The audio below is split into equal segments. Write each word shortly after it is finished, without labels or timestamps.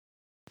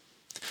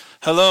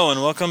Hello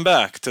and welcome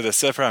back to the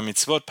Sefer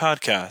HaMitzvot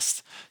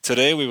podcast.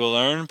 Today we will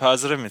learn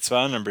positive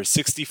mitzvah number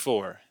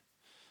 64.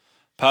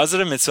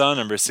 Positive mitzvah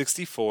number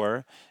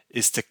 64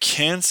 is to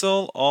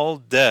cancel all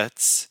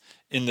debts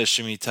in the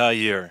Shemitah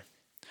year.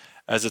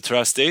 As the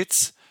Torah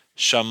states,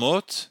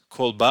 Shamot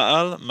kol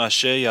ba'al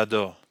mashe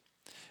yado.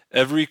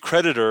 Every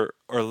creditor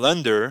or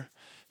lender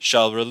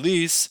shall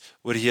release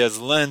what he has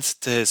lent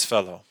to his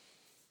fellow.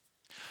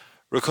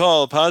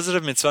 Recall,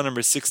 positive mitzvah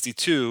number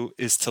 62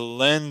 is to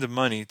lend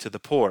money to the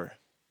poor.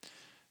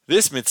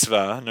 This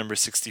mitzvah, number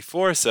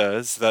 64,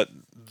 says that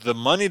the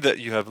money that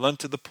you have lent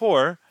to the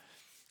poor,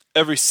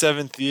 every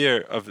seventh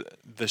year of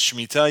the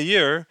Shemitah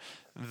year,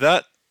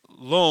 that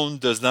loan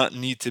does not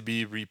need to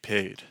be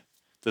repaid,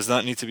 does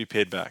not need to be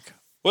paid back.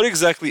 What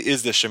exactly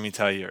is the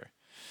Shemitah year?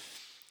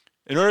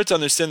 In order to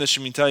understand the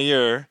Shemitah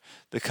year,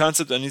 the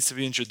concept that needs to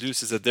be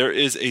introduced is that there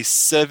is a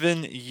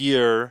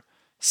 7-year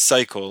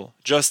cycle,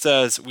 just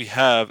as we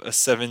have a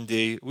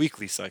 7-day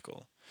weekly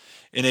cycle.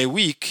 In a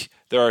week,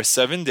 there are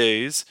 7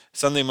 days,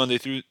 Sunday, Monday,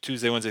 through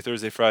Tuesday, Wednesday,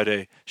 Thursday,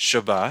 Friday,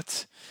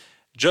 Shabbat.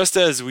 Just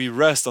as we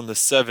rest on the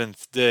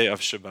 7th day of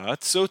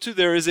Shabbat, so too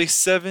there is a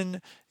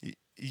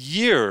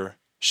 7-year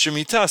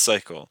Shemitah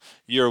cycle.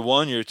 Year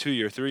 1, year 2,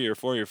 year 3, year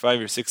 4, year 5,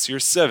 year 6, year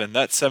 7.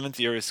 That 7th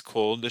year is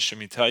called the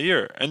Shemitah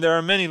year. And there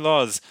are many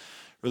laws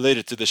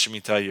related to the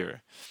Shemitah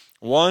year.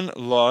 One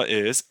law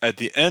is, at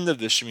the end of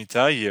the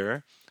Shemitah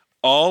year,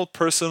 all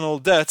personal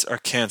debts are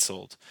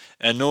canceled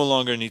and no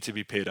longer need to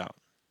be paid out.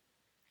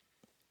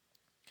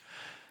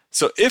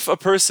 So if a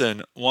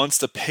person wants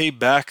to pay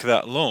back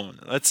that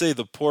loan, let's say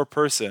the poor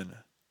person,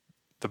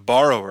 the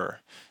borrower,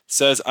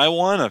 says, I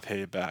want to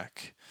pay it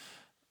back.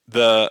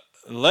 The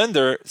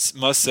lender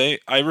must say,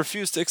 I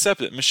refuse to accept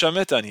it.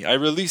 Mishametani, I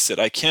release it.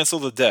 I cancel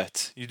the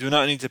debt. You do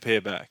not need to pay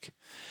it back.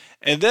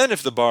 And then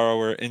if the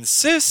borrower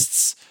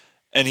insists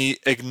and he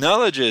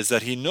acknowledges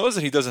that he knows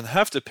that he doesn't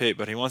have to pay it,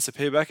 but he wants to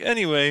pay it back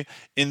anyway,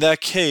 in that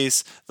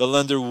case, the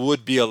lender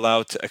would be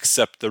allowed to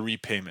accept the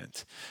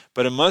repayment.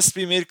 But it must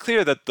be made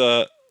clear that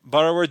the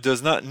borrower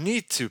does not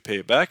need to pay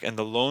it back and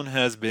the loan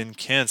has been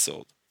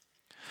canceled.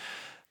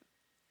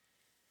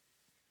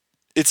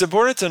 It's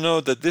important to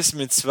note that this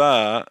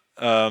mitzvah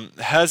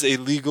has a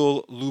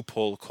legal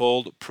loophole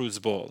called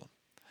pruzbol.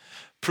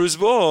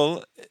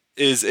 Pruzbol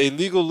is a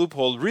legal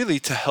loophole really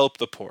to help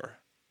the poor.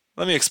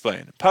 Let me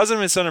explain.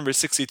 Positive mitzvah number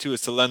 62 is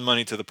to lend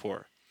money to the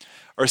poor.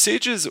 Our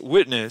sages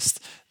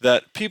witnessed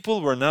that people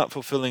were not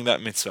fulfilling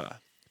that mitzvah.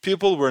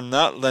 People were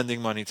not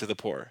lending money to the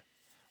poor.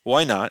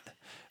 Why not?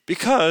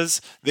 Because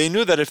they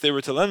knew that if they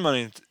were to lend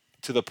money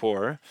to the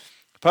poor,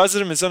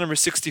 positive mitzvah number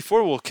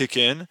 64 will kick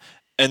in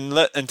and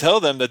tell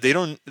them that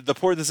the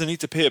poor doesn't need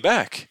to pay it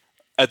back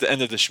at the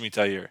end of the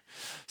Shemitah year.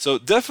 So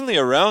definitely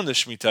around the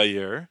Shemitah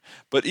year,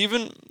 but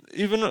even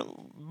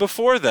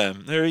before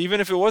them, or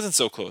even if it wasn't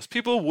so close,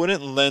 people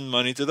wouldn't lend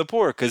money to the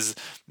poor because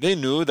they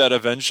knew that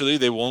eventually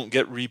they won't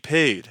get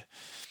repaid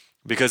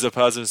because of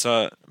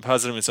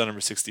positive mitzvah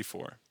number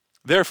 64.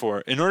 Therefore,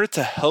 in order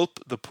to help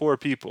the poor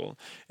people,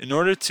 in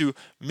order to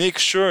make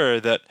sure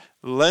that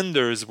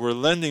lenders were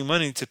lending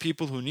money to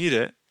people who need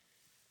it,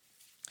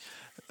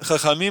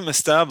 Chachamim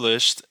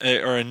established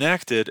or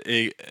enacted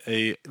a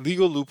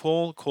legal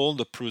loophole called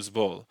the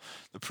pruzbol.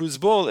 The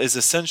pruzbol is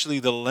essentially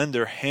the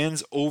lender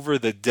hands over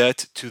the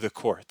debt to the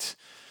court.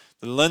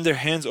 The lender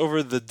hands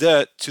over the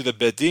debt to the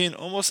bedin,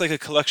 almost like a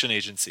collection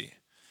agency.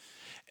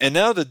 And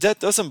now the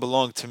debt doesn't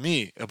belong to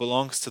me, it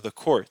belongs to the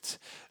court.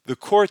 The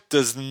court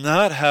does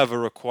not have a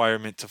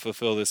requirement to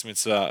fulfill this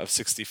mitzvah of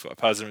 64,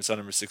 positive mitzvah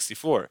number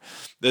 64.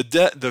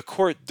 The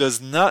court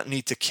does not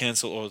need to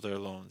cancel all their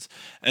loans.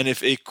 And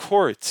if a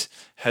court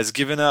has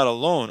given out a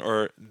loan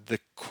or the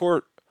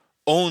court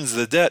owns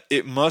the debt,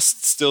 it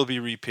must still be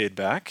repaid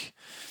back.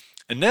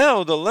 And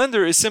now the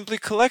lender is simply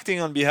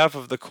collecting on behalf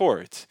of the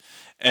court.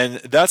 And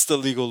that's the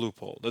legal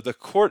loophole, that the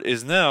court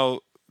is now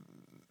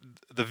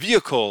the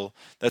vehicle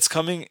that's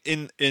coming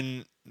in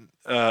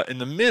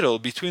the middle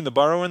between the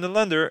borrower and the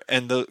lender,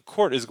 and the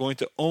court is going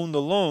to own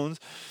the loans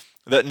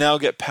that now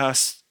get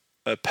passed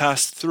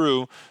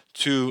through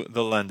to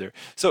the lender.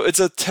 So it's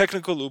a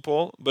technical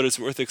loophole, but it's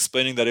worth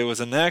explaining that it was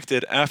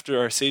enacted after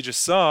our sages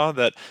saw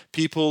that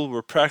people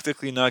were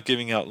practically not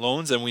giving out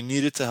loans, and we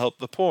needed to help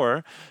the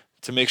poor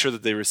to make sure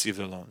that they receive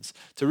their loans.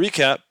 To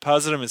recap,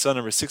 positive mitzvah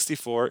number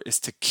 64 is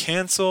to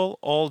cancel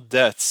all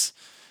debts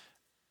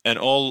and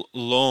all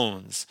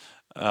loans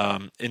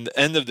in the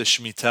end of the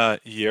Shemitah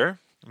year,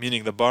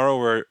 meaning the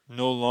borrower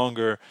no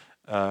longer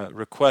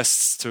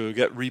requests to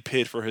get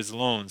repaid for his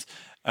loans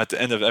at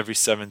the end of every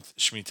seventh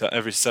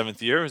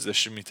year is the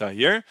Shemitah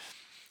year.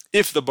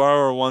 If the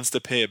borrower wants to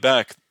pay it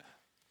back,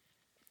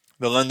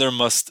 the lender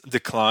must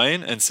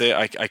decline and say,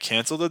 I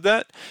cancel the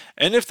debt.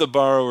 And if the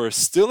borrower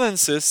still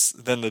insists,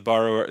 then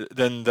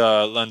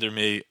the lender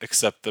may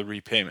accept the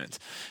repayment.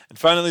 And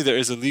finally, there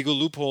is a legal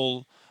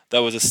loophole that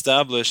was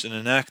established and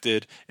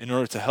enacted in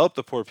order to help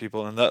the poor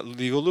people, and that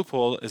legal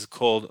loophole is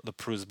called the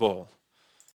pruzbol.